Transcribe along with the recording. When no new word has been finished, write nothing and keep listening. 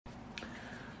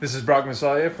This is Brock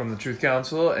Masalia from the Truth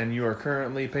Council, and you are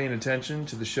currently paying attention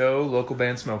to the show Local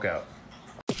Band Smokeout.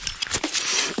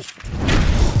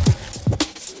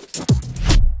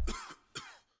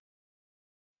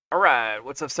 Alright,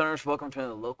 what's up, Stoners? Welcome to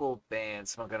the Local Band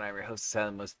Smokeout. I'm your host,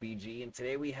 Silent Most BG, and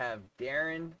today we have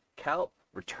Daron Kalp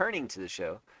returning to the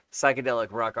show, psychedelic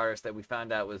rock artist that we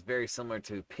found out was very similar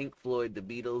to Pink Floyd, the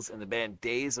Beatles, and the band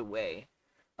Days Away.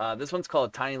 This one's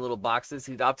called Tiny Little Boxes.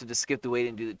 He opted to skip the weight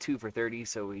and do the 2 for 30,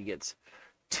 so he gets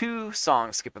 2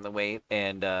 songs skipping the weight,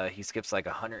 and he skips like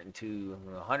 100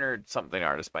 something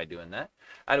artists by doing that.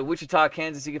 Out of Wichita,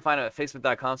 Kansas, you can find him at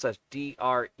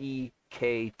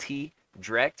facebook.com/DREKT.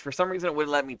 Direct. For some reason, it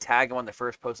wouldn't let me tag him on the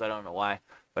first post. I don't know why,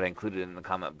 but I included it in the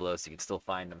comment below so you can still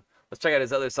find him. Let's check out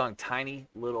his other song, Tiny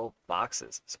Little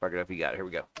Boxes. Spark it up, you got it. Here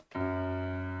we go.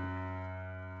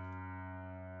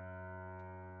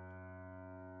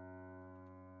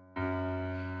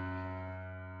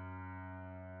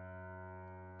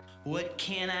 What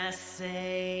can I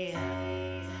say?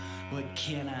 What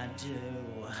can I do?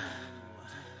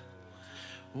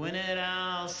 When it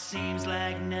all seems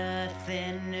like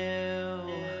nothing new,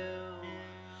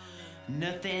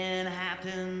 nothing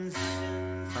happens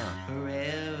or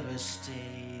ever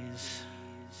stays,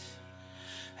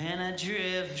 and I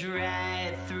drift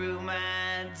right through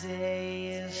my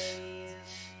days.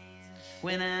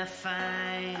 When I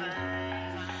find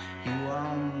you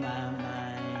on my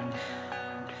mind,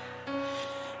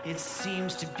 it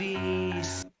seems to be.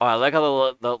 Oh, I like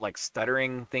how the like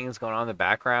stuttering things going on in the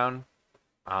background.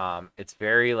 It's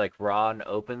very like raw and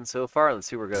open so far. Let's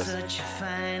see where it goes. Such a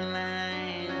fine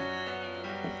line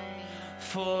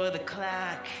for the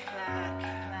clock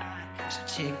to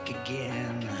tick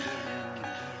again,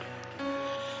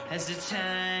 as the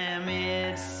time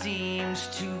it seems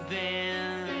to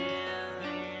bend.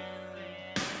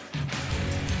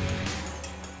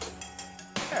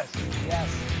 Yes, yes,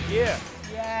 yeah,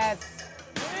 yes,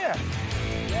 yeah,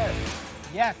 yes,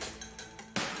 yes,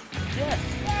 yes,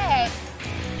 yes.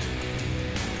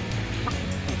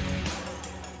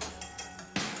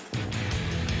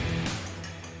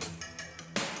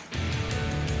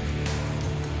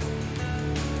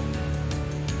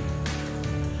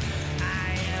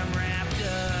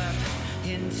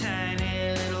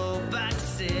 Tiny little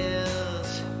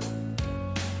boxes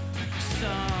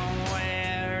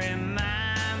somewhere in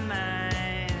my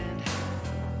mind.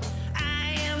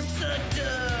 I am sucked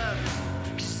up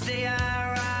 'cause they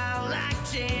are all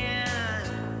locked in.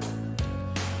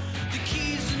 The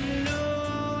keys are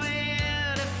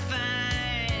nowhere to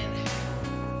find.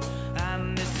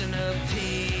 I'm missing a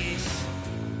piece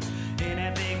in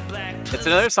that big black puzzle. It's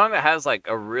another song that has like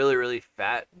a really, really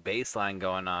fat bass line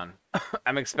going on.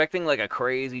 I'm expecting like a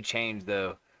crazy change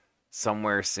though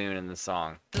somewhere soon in the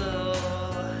song. And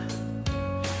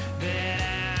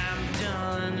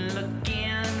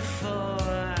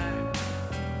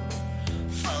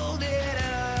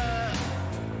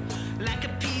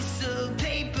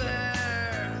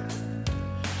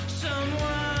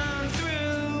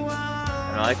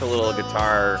I like the little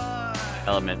guitar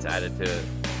elements added to it.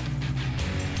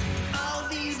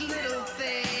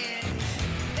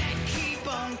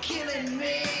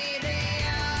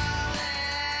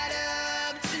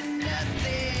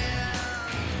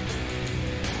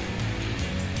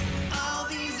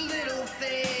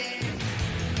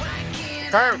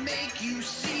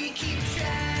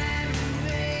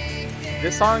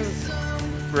 This song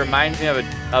reminds me of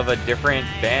a different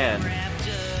band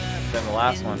than the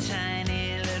last one.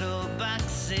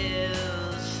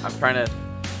 I'm trying to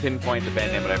pinpoint the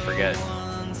band name, but I forget.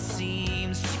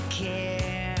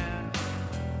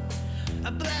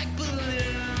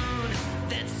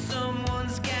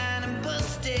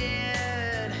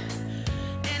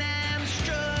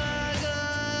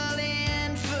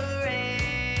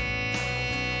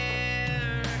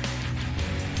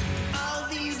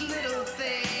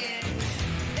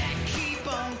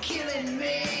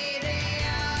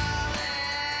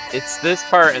 It's this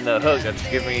part in the hook that's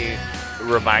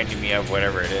reminding me of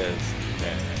whatever it is.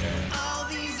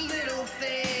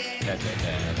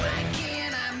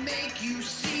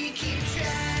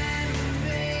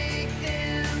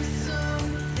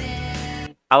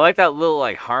 I like that little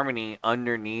like harmony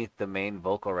underneath the main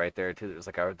vocal right there too. There's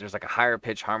like a higher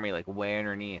pitch harmony like way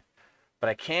underneath, but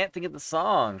I can't think of the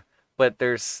song. But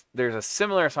there's a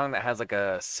similar song that has like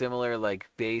a similar like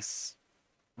bass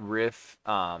riff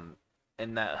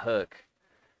in that hook.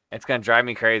 It's gonna drive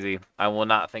me crazy. I will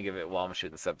not think of it while I'm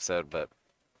shooting this episode, but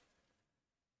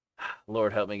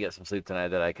Lord help me get some sleep tonight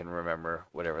that I can remember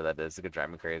whatever that is. It's gonna drive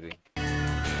me crazy.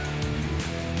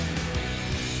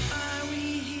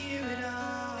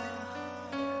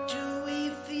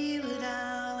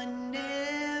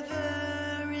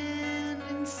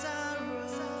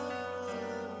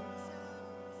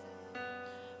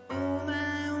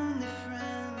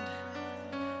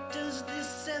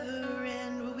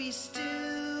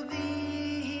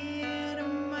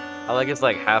 I like his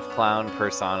like half clown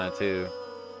persona too.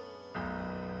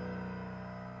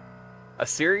 A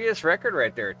serious record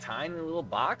right there. Tiny Little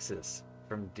Boxes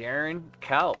from Daron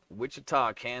Kalp,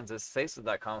 Wichita, Kansas.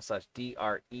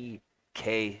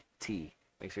 Facebook.com/DREKT.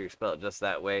 Make sure you spell it just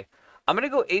that way. I'm going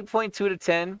to go 8.2 to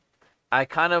 10. I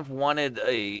kind of wanted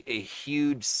a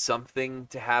huge something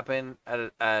to happen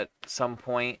at some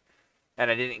point,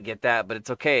 and I didn't get that, but it's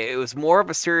okay. It was more of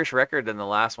a serious record than the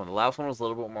last one. The last one was a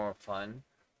little bit more fun,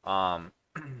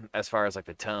 as far as like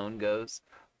the tone goes.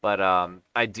 But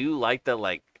I do like the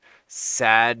like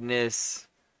sadness,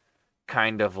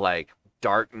 kind of like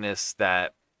darkness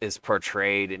that is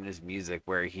portrayed in his music,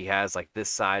 where he has like this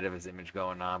side of his image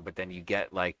going on, but then you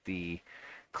get like the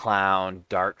clown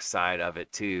dark side of it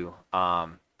too. A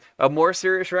more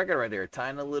serious record right there.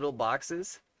 Tiny Little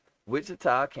Boxes,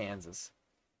 Wichita, Kansas.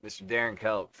 Mr. Daron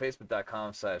Kalp.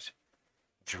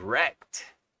 Facebook.com/direct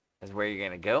is where you're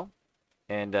gonna go.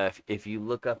 And if you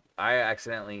look up, I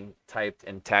accidentally typed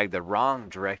and tagged the wrong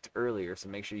direct earlier, so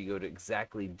make sure you go to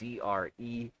exactly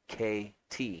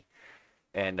DREKT,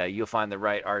 and you'll find the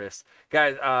right artist.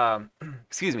 Guys,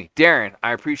 excuse me, Daron,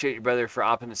 I appreciate you, brother, for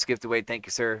opting to skip away. Thank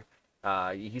you, sir.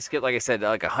 He skipped, like I said,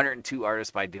 like 102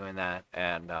 artists by doing that,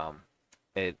 and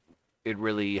it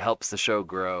really helps the show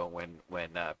grow when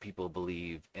people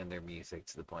believe in their music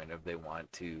to the point of they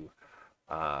want to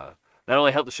not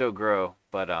only help the show grow,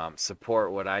 but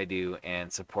support what I do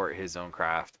and support his own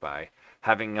craft by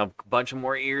having a bunch of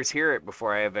more ears hear it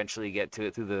before I eventually get to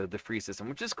it through the free system,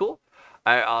 which is cool.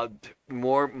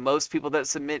 Most people that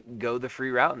submit go the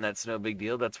free route, and that's no big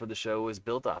deal. That's where the show was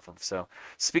built off of. So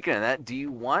speaking of that, do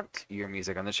you want your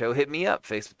music on the show? Hit me up,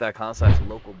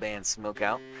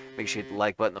 Facebook.com/localbandsmokeout. Make sure you hit the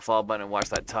like button, the follow button, and watch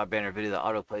that top banner video that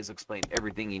autoplays will explain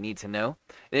everything you need to know.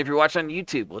 And if you're watching on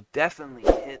YouTube, well, definitely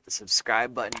hit the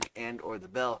subscribe button and or the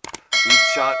bell. We've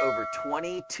shot over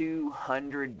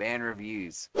 2,200 band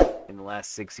reviews in the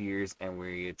last 6 years, and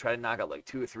we try to knock out like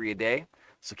 2 or 3 a day.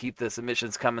 So keep the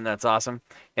submissions coming. That's awesome.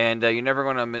 And you're never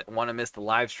going to want to miss the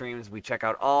live streams. We check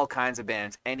out all kinds of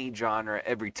bands, any genre,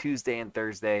 every Tuesday and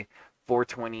Thursday,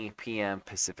 4:20 p.m.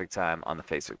 Pacific time on the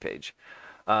Facebook page.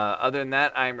 Other than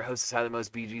that, I'm your host, Tyler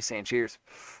Most BG, saying cheers,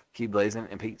 keep blazing,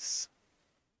 and peace.